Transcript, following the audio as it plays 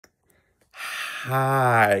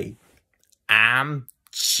Hi, I'm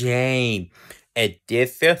Jane, and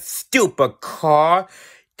this is stupid car.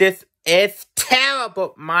 This is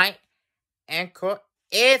terrible. My ankle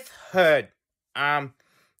is hurt.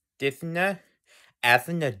 This is as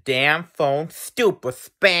in the damn phone. Stupid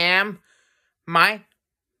spam. My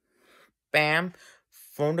spam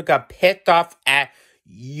phone got pissed off at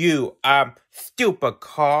you. Stupid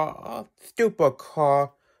car. Stupid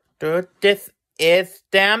car. Dude, this is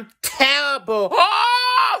damn terrible.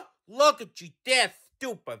 Oh! Look at you, this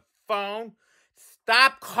stupid phone.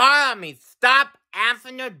 Stop calling me. Stop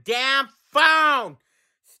answering your damn phone.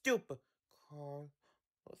 Stupid call.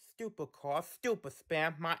 Stupid call. Stupid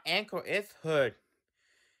spam. My ankle is hurt.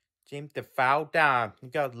 James, the foul down. You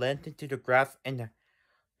got lent into the grass in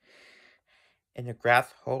the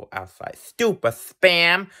grass hole outside. Stupid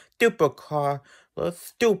spam. Stupid call. Little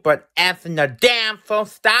stupid answering the damn phone.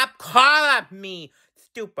 Stop calling me.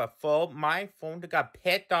 Stupid phone. My phone got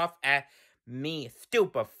pissed off at me.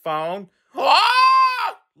 Stupid phone.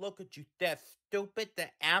 Oh! Look at you, that stupid. The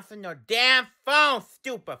answering your damn phone.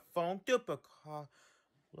 Stupid phone. Stupid call.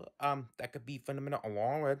 That could be fundamental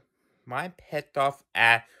along with my pissed off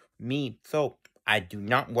at me. So I do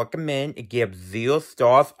not recommend it. Give 0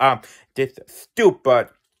 stars. This stupid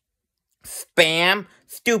spam,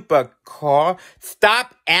 stupid call.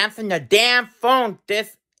 Stop answering the damn phone.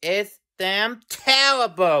 This is damn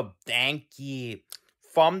terrible. Thank you.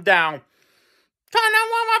 Thumb down. Turn on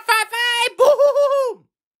 1155. Boo!